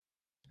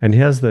And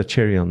here's the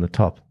cherry on the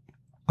top.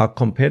 Our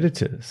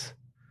competitors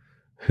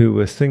who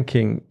were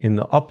thinking in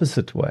the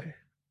opposite way,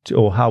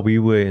 or how we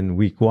were in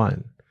week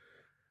one,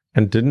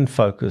 and didn't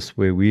focus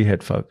where we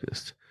had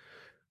focused,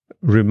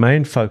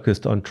 remained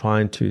focused on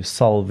trying to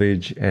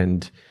salvage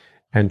and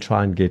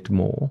try and get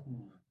more.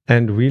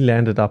 And we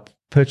landed up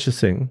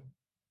purchasing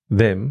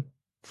them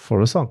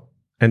for a song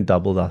and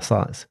doubled our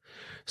size.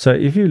 So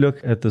if you look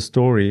at the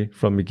story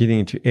from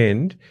beginning to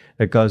end,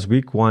 it goes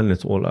week one,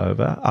 it's all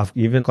over. I've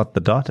even got the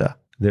data.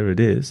 There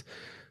it is,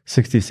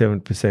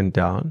 67%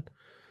 down.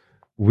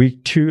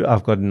 Week two,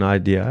 I've got an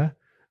idea.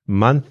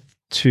 Month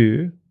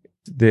two,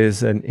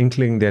 there's an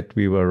inkling that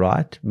we were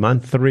right.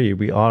 Month three,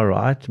 we are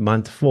right.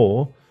 Month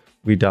four,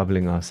 we're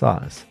doubling our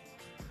size.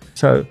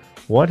 So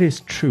what is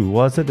true?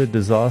 Was it a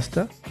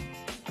disaster?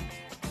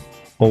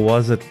 Or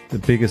was it the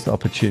biggest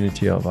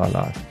opportunity of our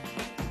life?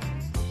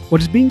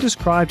 What is being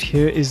described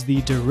here is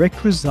the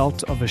direct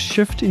result of a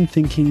shift in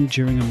thinking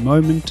during a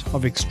moment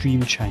of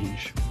extreme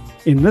change.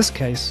 In this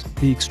case,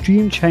 the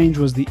extreme change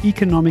was the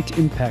economic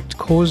impact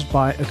caused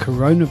by a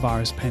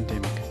coronavirus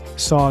pandemic,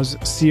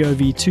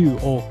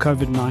 SARS-CoV-2 or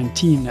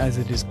COVID-19 as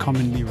it is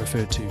commonly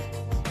referred to.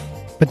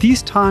 But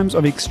these times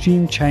of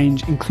extreme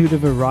change include a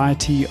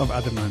variety of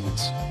other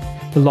moments.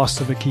 The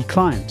loss of a key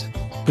client,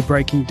 the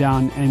breaking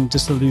down and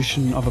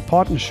dissolution of a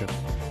partnership,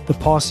 the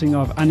passing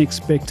of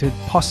unexpected,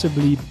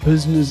 possibly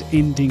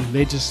business-ending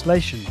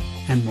legislation,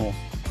 and more.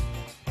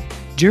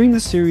 During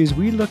the series,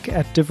 we look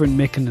at different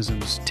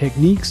mechanisms,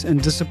 techniques,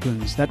 and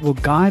disciplines that will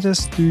guide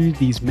us through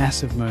these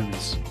massive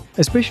moments,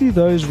 especially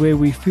those where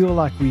we feel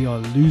like we are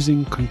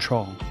losing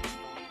control.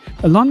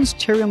 Alon's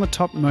cherry on the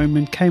top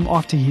moment came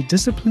after he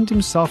disciplined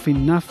himself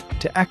enough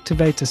to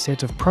activate a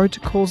set of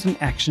protocols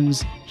and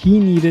actions he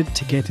needed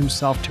to get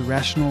himself to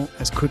rational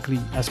as quickly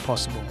as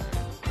possible.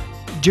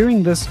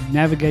 During this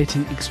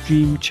Navigating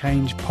Extreme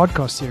Change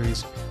podcast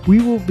series, we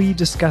will be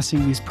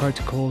discussing these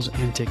protocols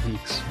and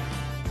techniques.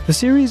 The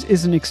series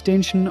is an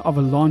extension of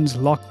Alon's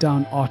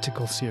Lockdown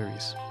article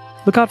series.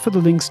 Look out for the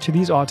links to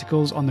these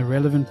articles on the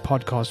relevant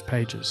podcast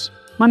pages.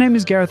 My name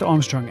is Gareth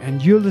Armstrong,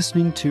 and you're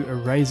listening to a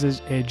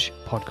Razor's Edge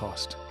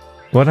podcast.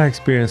 What I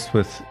experienced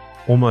with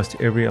almost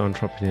every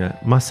entrepreneur,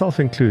 myself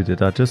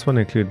included, I just want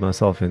to include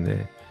myself in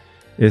there,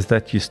 is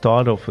that you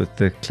start off with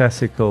the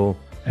classical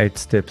 8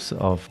 steps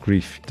of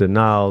grief: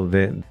 denial,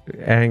 then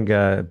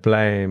anger,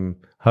 blame,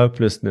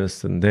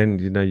 hopelessness, and then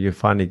you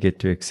finally get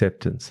to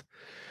acceptance.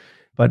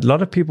 But a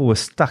lot of people were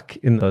stuck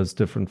in those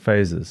different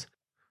phases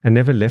and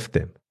never left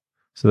them.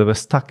 So they were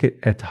stuck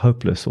at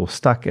hopeless, or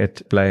stuck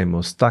at blame,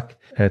 or stuck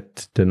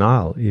at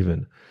denial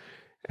even.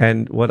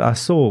 And what I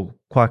saw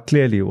quite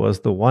clearly was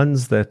the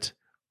ones that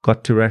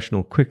got to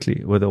rational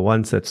quickly were the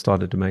ones that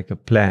started to make a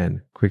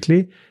plan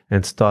quickly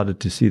and started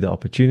to see the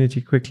opportunity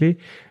quickly,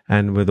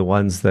 and were the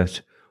ones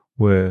that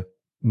were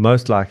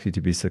most likely to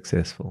be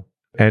successful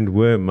and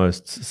were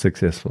most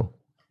successful.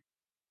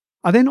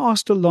 I then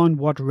asked Alon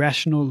what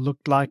rational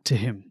looked like to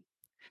him.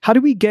 How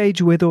do we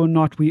gauge whether or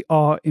not we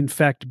are in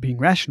fact being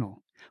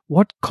rational?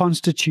 What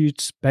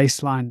constitutes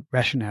baseline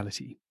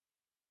rationality?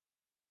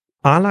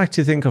 I like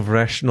to think of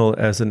rational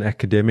as an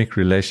academic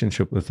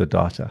relationship with the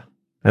data.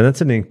 And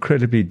that's an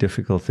incredibly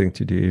difficult thing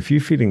to do. If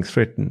you're feeling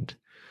threatened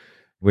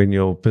when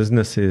your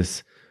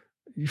business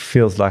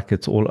feels like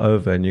it's all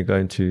over and you're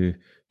going to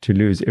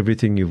lose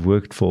everything you've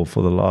worked for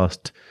the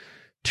last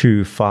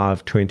 2,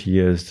 5, 20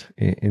 years,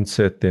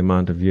 insert the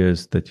amount of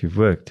years that you've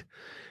worked.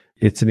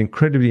 It's an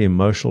incredibly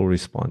emotional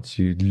response.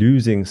 You're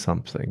losing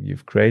something.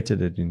 You've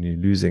created it and you're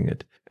losing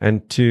it.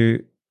 And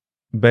to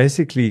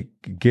basically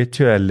get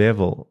to a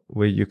level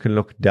where you can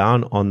look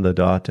down on the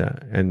data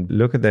and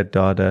look at that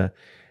data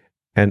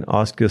and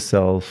ask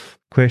yourself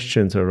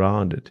questions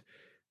around it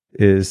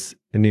is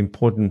an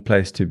important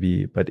place to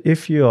be. But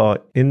if you are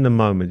in the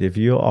moment, if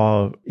you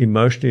are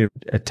emotionally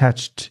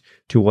attached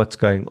to what's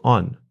going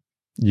on,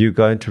 you're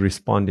going to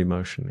respond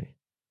emotionally.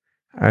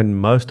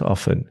 And most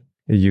often,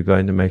 you're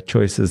going to make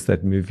choices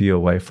that move you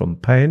away from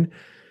pain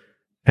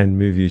and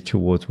move you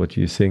towards what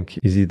you think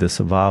is either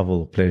survival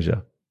or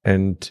pleasure.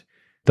 And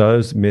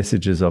those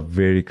messages are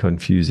very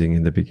confusing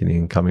in the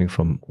beginning, coming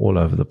from all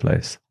over the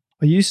place.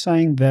 Are you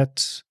saying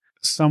that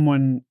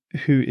someone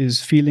who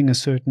is feeling a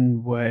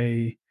certain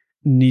way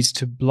needs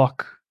to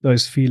block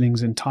those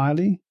feelings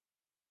entirely?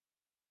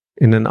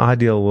 In an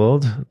ideal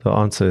world, the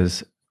answer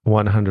is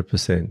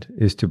 100%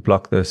 is to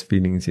block those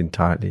feelings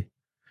entirely.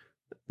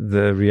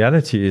 The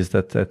reality is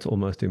that that's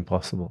almost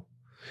impossible.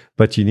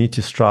 But you need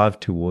to strive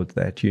towards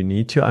that. You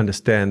need to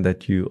understand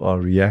that you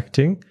are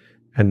reacting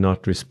and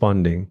not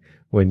responding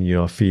when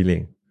you are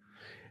feeling.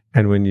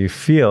 And when you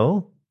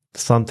feel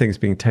something's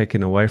being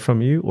taken away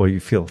from you, or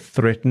you feel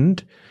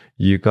threatened,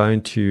 you're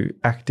going to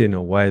act in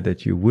a way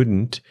that you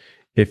wouldn't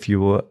if you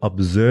were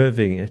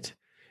observing it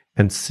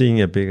and seeing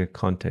a bigger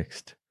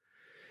context.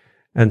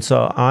 And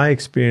so I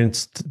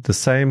experienced the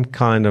same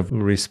kind of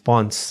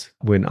response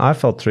when I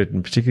felt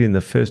threatened, particularly in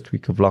the first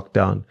week of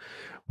lockdown,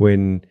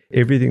 when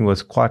everything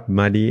was quite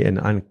muddy and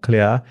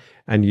unclear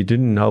and you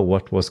didn't know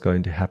what was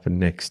going to happen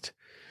next.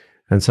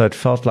 And so it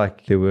felt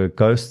like there were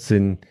ghosts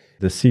in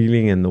the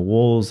ceiling and the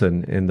walls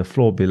and in the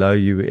floor below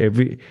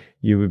you.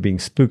 You were being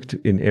spooked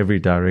in every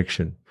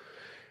direction.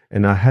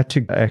 And I had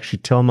to actually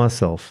tell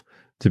myself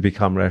to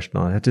become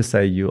rational. I had to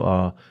say, you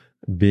are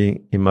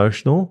being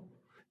emotional,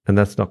 and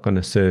that's not going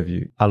to serve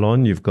you.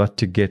 Alon, you've got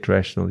to get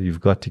rational.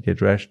 You've got to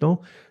get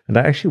rational. And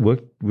I actually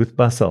worked with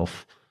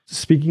myself,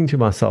 speaking to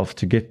myself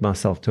to get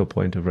myself to a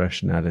point of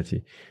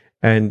rationality.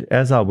 And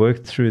as I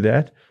worked through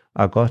that,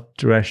 I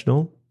got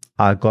rational.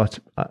 I got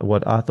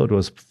what I thought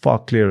was far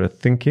clearer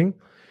thinking.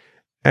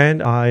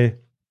 And I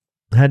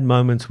had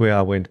moments where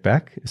I went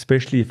back,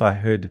 especially if I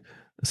heard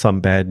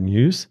some bad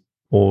news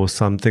or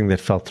something that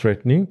felt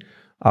threatening.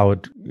 I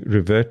would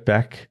revert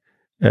back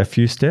a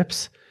few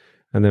steps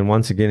and then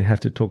once again have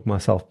to talk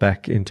myself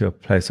back into a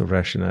place of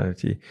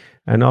rationality.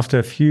 And after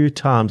a few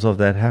times of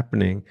that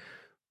happening,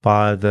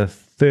 by the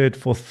third,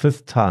 fourth,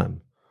 fifth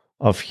time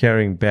of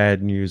hearing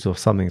bad news or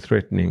something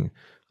threatening,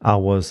 I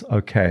was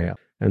okay.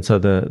 And so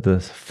the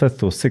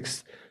fifth or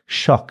sixth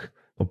shock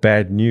or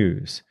bad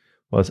news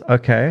was,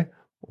 okay,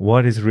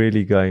 what is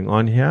really going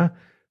on here?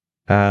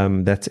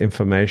 That's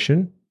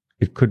information.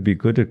 It could be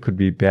good, it could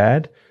be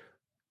bad.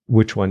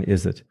 Which one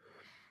is it?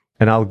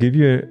 And I'll give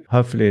you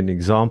hopefully an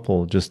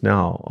example just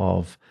now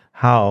of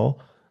how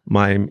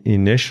my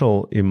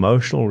initial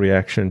emotional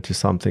reaction to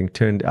something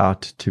turned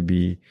out to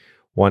be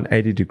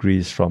 180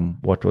 degrees from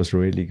what was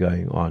really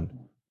going on.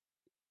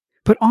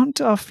 But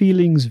aren't our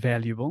feelings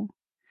valuable?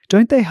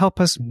 Don't they help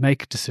us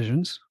make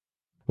decisions?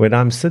 When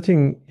I'm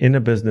sitting in a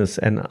business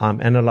and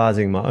I'm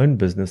analyzing my own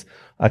business,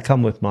 I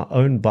come with my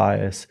own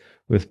bias,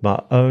 with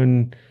my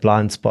own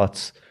blind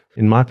spots.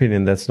 In my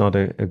opinion, that's not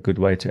a good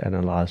way to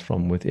analyze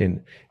from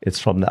within. It's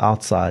from the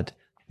outside.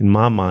 In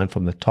my mind,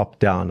 from the top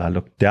down, I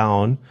look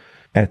down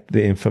at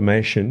the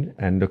information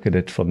and look at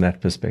it from that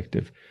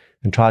perspective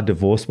and try to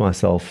divorce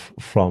myself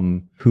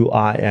from who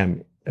I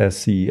am as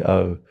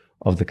CEO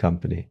of the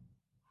company.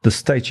 The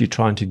state you're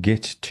trying to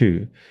get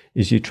to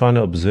is you're trying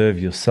to observe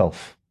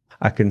yourself.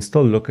 I can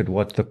still look at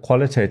what the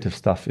qualitative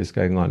stuff is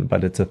going on,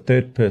 but it's a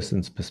third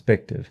person's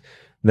perspective.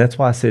 And that's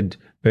why I said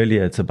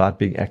earlier, it's about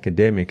being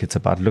academic. It's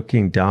about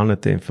looking down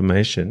at the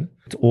information.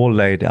 It's all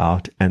laid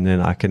out, and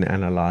then I can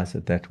analyze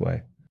it that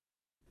way.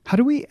 How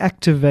do we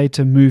activate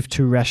a move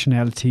to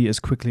rationality as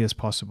quickly as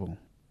possible?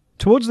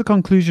 Towards the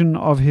conclusion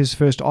of his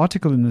first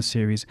article in this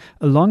series,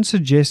 Alon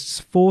suggests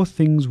 4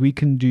 things we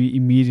can do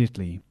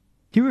immediately.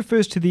 He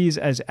refers to these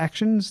as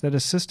actions that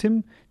assist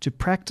him to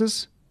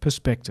practice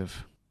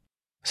perspective.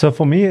 So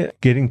for me,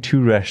 getting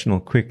too rational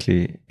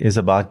quickly is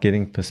about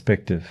getting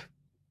perspective.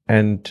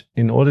 And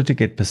in order to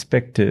get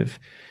perspective,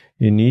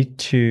 you need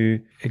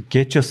to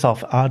get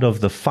yourself out of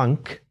the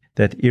funk,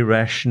 that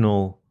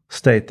irrational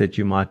state that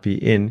you might be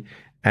in,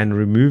 and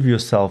remove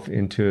yourself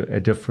into a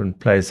different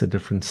place, a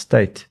different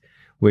state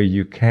where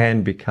you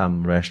can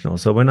become rational.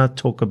 So when I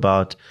talk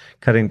about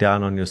cutting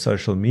down on your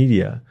social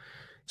media,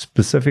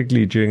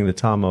 specifically during the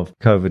time of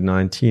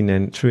COVID-19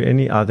 and through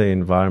any other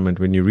environment,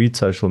 when you read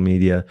social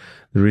media,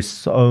 there is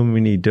so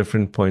many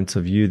different points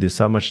of view. There's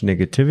so much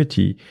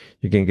negativity.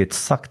 You can get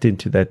sucked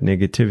into that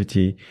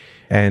negativity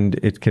and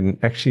it can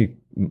actually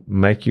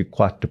make you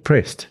quite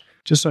depressed.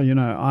 Just so you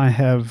know, I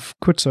have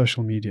quit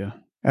social media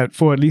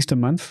for at least a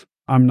month.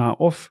 I'm now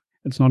off.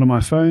 It's not on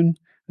my phone.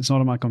 It's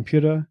not on my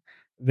computer.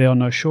 There are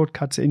no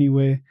shortcuts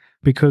anywhere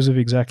because of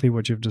exactly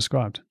what you've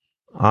described.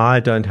 I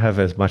don't have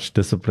as much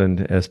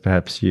discipline as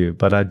perhaps you,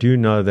 but I do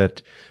know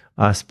that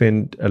I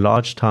spend a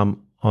large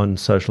time on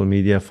social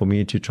media for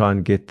me to try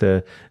and get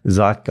the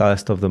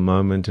zeitgeist of the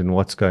moment and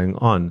what's going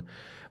on.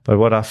 But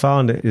what I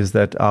found is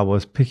that I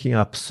was picking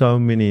up so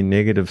many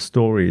negative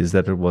stories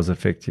that it was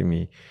affecting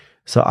me.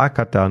 So I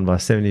cut down by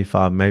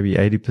 75, maybe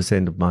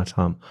 80% of my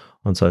time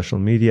on social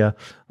media.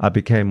 I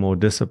became more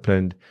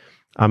disciplined.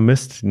 I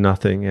missed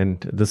nothing. And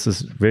this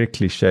is very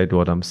cliched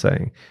what I'm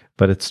saying,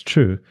 but it's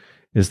true,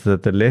 is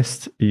that the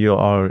less you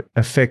are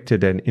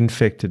affected and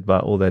infected by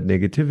all that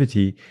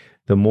negativity,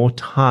 the more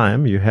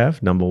time you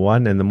have, number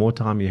one, and the more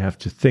time you have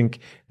to think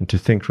and to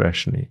think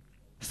rationally.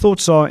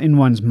 Thoughts are in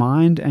one's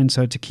mind, and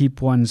so to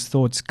keep one's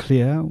thoughts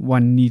clear,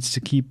 one needs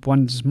to keep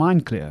one's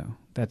mind clear.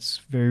 That's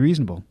very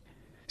reasonable.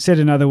 Said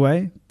another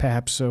way,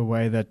 perhaps a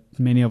way that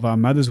many of our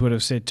mothers would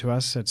have said to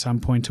us at some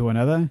point or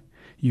another,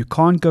 you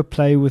can't go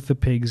play with the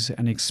pigs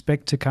and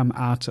expect to come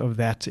out of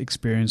that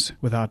experience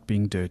without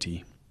being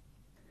dirty.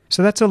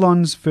 So that's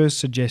Alon's first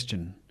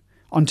suggestion.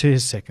 On to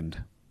his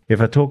second. If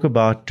I talk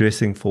about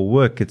dressing for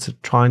work, it's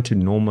trying to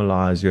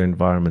normalize your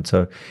environment.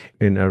 So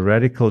in a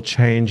radical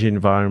change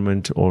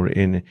environment or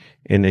in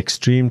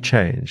extreme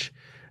change,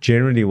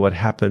 generally what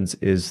happens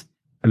is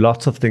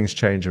lots of things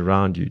change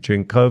around you.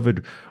 During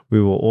COVID,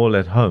 we were all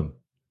at home.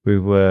 We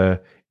were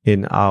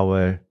in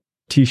our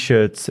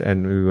T-shirts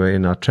and we were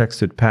in our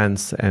tracksuit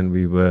pants and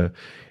we were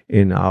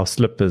in our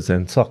slippers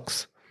and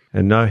socks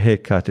and no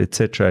haircut,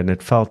 etc. And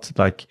it felt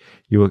like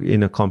you were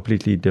in a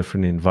completely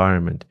different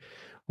environment.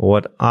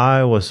 What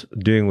I was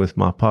doing with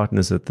my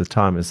partners at the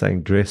time is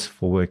saying, dress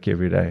for work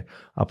every day.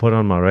 I put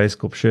on my Race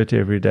Corp shirt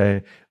every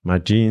day, my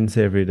jeans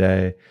every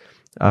day.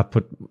 I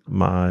put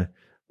my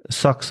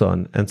socks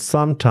on, and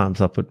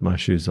sometimes I put my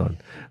shoes on.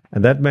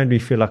 And that made me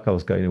feel like I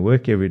was going to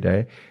work every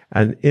day.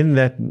 And in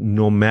that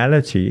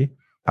normality,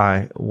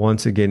 I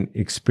once again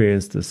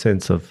experienced a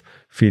sense of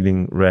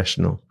feeling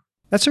rational.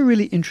 That's a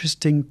really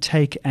interesting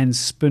take and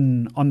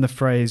spin on the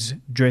phrase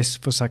dress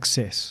for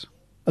success.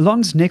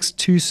 Alon's next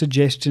two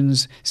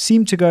suggestions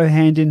seem to go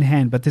hand in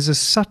hand, but there's a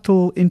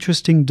subtle,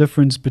 interesting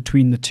difference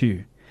between the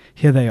two.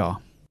 Here they are.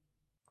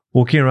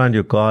 Walking around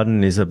your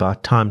garden is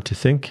about time to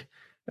think,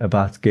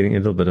 about getting a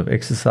little bit of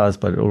exercise,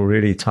 but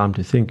already time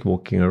to think,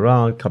 walking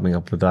around, coming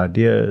up with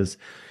ideas,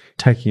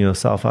 taking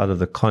yourself out of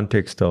the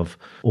context of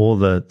all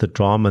the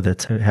drama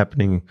that's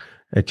happening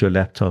at your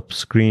laptop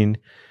screen.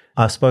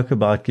 I spoke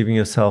about giving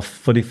yourself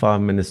 45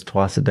 minutes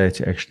twice a day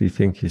to actually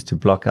think, is to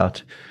block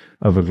out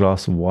over a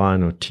glass of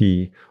wine or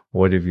tea,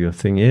 or whatever your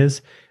thing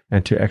is,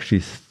 and to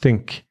actually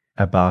think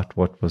about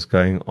what was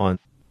going on.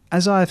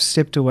 As I have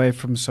stepped away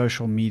from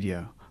social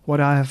media, what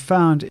I have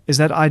found is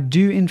that I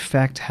do in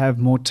fact have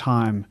more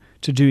time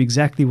to do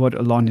exactly what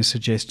Alon is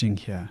suggesting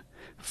here.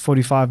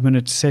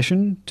 45-minute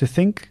session to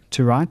think,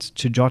 to write,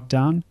 to jot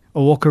down,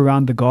 a walk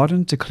around the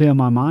garden to clear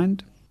my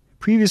mind.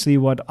 Previously,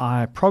 what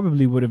I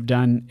probably would have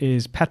done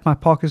is pat my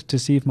pockets to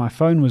see if my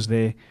phone was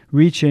there,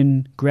 reach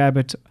in, grab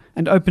it,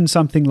 and open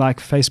something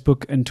like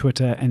Facebook and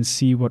Twitter and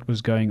see what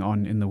was going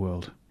on in the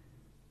world.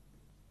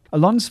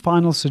 Alon's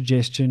final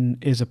suggestion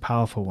is a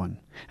powerful one.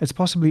 It's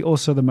possibly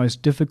also the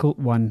most difficult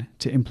one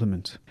to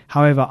implement.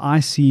 However, I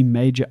see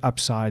major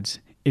upsides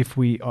if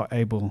we are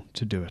able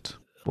to do it.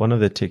 One of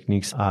the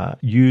techniques I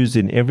use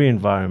in every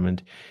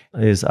environment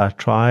is I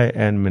try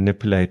and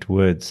manipulate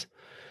words.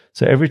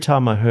 So every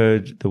time I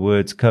heard the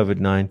words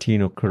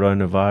COVID-19 or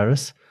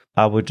coronavirus,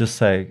 I would just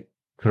say,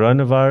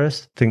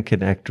 coronavirus, think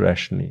and act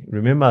rationally.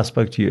 Remember, I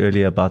spoke to you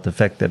earlier about the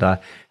fact that I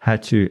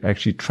had to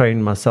actually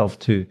train myself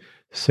to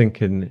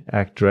think and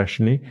act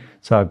rationally.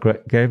 So I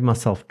gave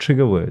myself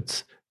trigger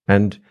words.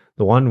 And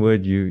the one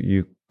word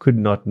you could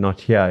not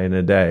hear in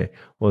a day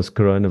was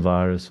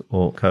coronavirus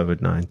or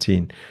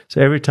COVID-19.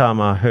 So every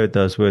time I heard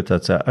those words,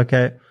 I'd say,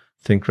 okay,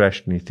 think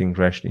rationally, think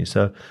rationally.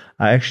 So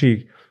I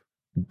actually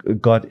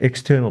got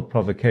external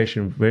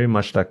provocation, very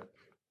much like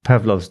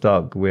Pavlov's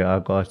dog, where I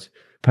got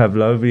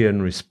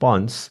Pavlovian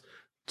response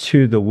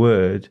to the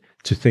word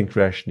to think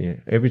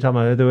rationally. Every time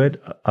I heard the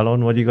word,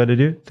 Alon, what do you got to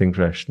do? Think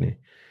rationally.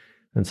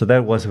 And so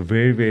that was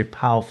very, very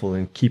powerful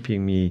in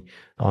keeping me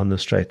on the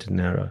straight and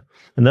narrow.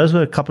 And those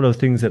were a couple of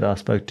things that I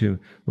spoke to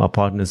my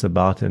partners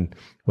about and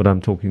what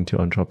I'm talking to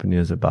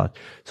entrepreneurs about.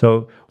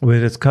 So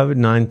whether it's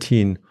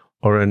COVID-19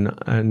 or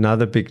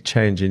another big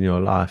change in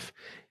your life,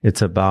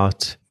 it's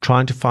about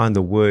trying to find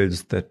the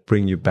words that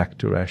bring you back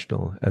to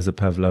rational as a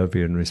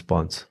Pavlovian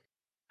response.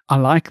 I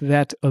like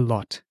that a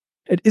lot.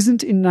 It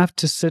isn't enough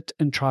to sit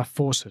and try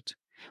force it.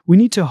 We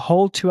need to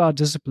hold to our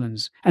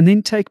disciplines and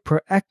then take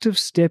proactive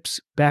steps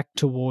back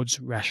towards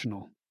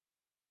rational.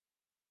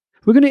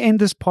 We're going to end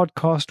this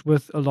podcast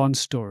with Alon's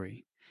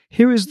story.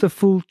 Here is the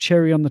full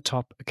cherry on the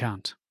top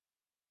account.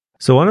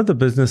 So one of the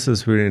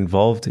businesses we were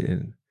involved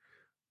in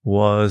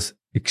was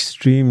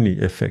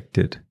extremely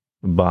affected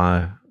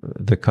by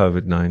the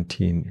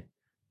COVID-19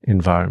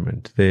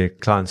 environment. Their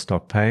clients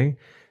stopped paying,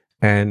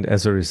 and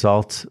as a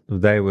result,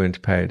 they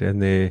weren't paid,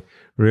 and their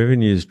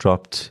revenues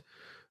dropped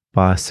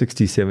by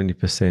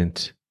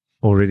 60-70%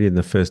 already in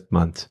the first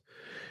month.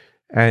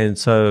 And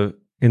so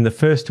in the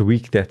first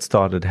week that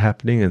started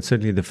happening, and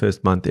certainly the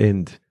first month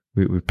end,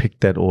 we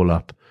picked that all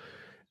up.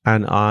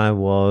 And I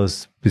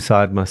was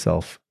beside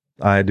myself.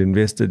 I had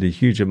invested a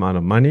huge amount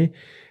of money,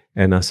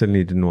 and I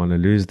certainly didn't want to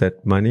lose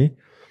that money.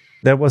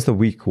 That was the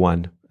week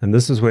one. And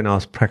this is when I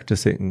was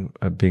practicing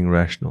being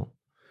rational.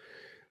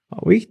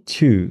 Week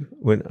two,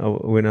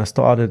 when I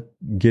started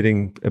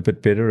getting a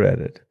bit better at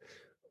it,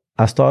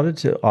 I started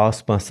to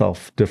ask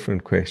myself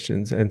different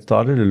questions and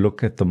started to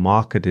look at the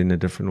market in a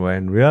different way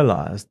and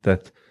realized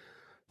that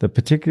the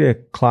particular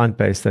client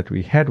base that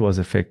we had was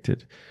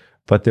affected,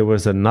 but there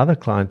was another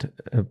client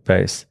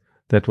base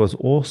that was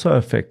also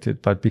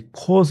affected, but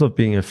because of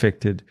being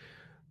affected,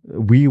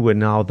 we were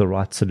now the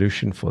right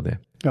solution for them.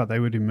 Oh, they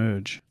would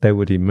emerge. They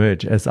would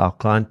emerge as our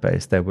client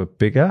base. They were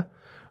bigger,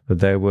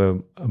 they were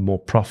more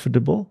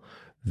profitable,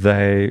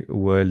 they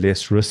were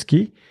less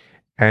risky,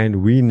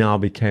 and we now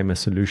became a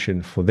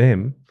solution for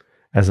them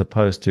as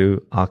opposed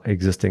to our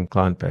existing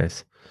client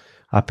base.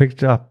 I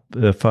picked up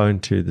the phone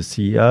to the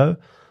CEO.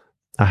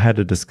 I had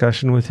a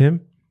discussion with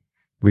him.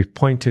 We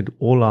pointed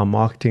all our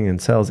marketing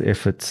and sales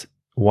efforts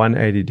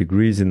 180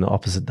 degrees in the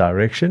opposite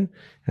direction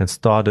and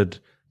started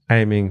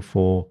aiming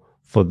for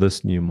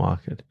this new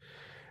market.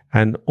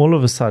 And all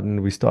of a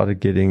sudden, we started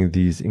getting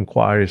these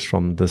inquiries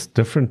from this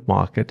different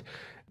market.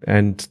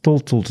 And still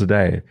till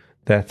today,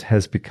 that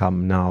has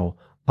become now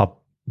our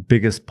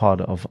biggest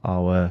part of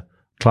our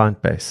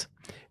client base.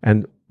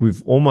 And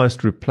we've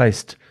almost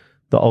replaced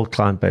the old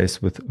client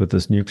base with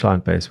this new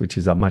client base, which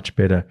is a much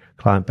better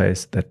client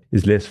base that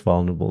is less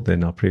vulnerable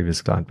than our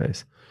previous client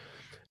base.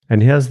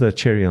 And here's the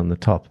cherry on the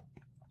top.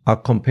 Our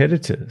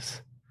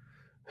competitors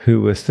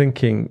who were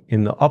thinking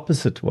in the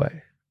opposite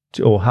way,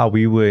 or how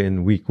we were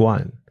in week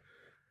one,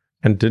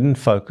 and didn't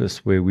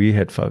focus where we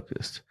had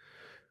focused,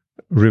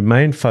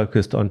 remained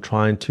focused on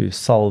trying to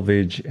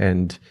salvage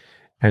and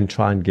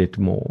try and get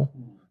more.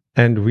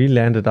 And we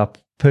landed up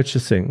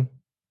purchasing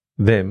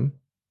them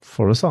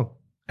for a song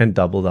and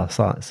doubled our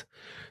size.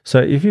 So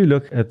if you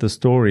look at the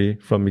story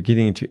from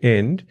beginning to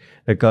end,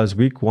 it goes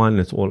week 1,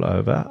 it's all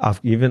over.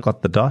 I've even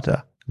got the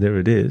data. There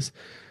it is,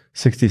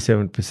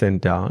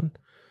 67% down.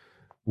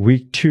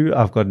 Week 2,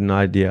 I've got an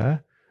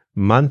idea.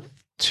 Month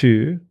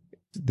 2,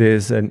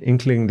 there's an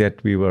inkling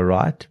that we were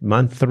right.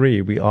 Month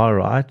 3, we are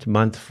right.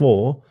 Month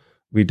 4,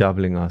 we're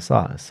doubling our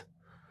size.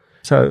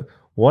 So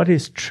what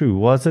is true?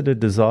 Was it a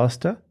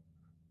disaster?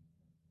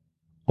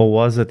 Or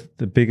was it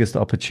the biggest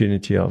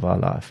opportunity of our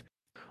life?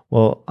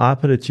 Well, I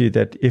put it to you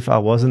that if I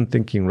wasn't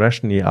thinking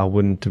rationally, I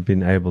wouldn't have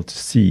been able to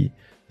see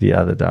the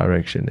other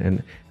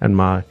direction. And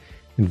my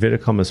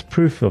inverted commas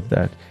proof of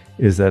that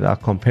is that our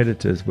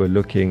competitors were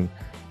looking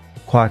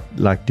quite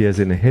like deers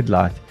in a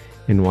headlight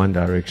in one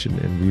direction,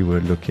 and we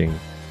were looking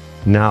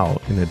now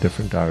in a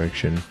different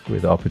direction where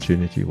the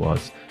opportunity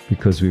was,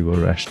 because we were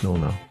rational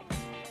now.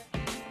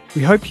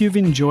 We hope you've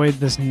enjoyed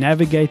this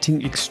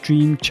Navigating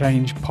Extreme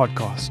Change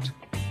podcast.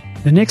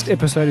 The next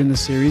episode in the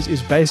series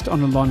is based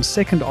on Alon's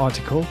second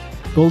article,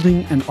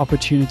 Building an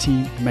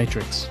Opportunity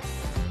Matrix.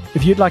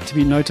 If you'd like to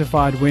be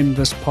notified when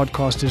this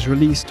podcast is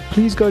released,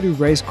 please go to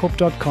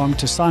racecorp.com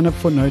to sign up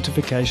for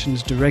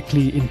notifications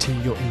directly into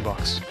your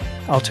inbox.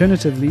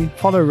 Alternatively,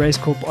 follow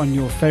RaceCorp on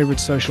your favorite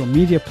social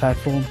media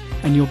platform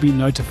and you'll be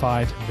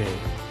notified there.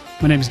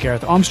 My name is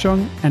Gareth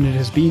Armstrong, and it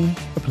has been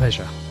a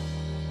pleasure.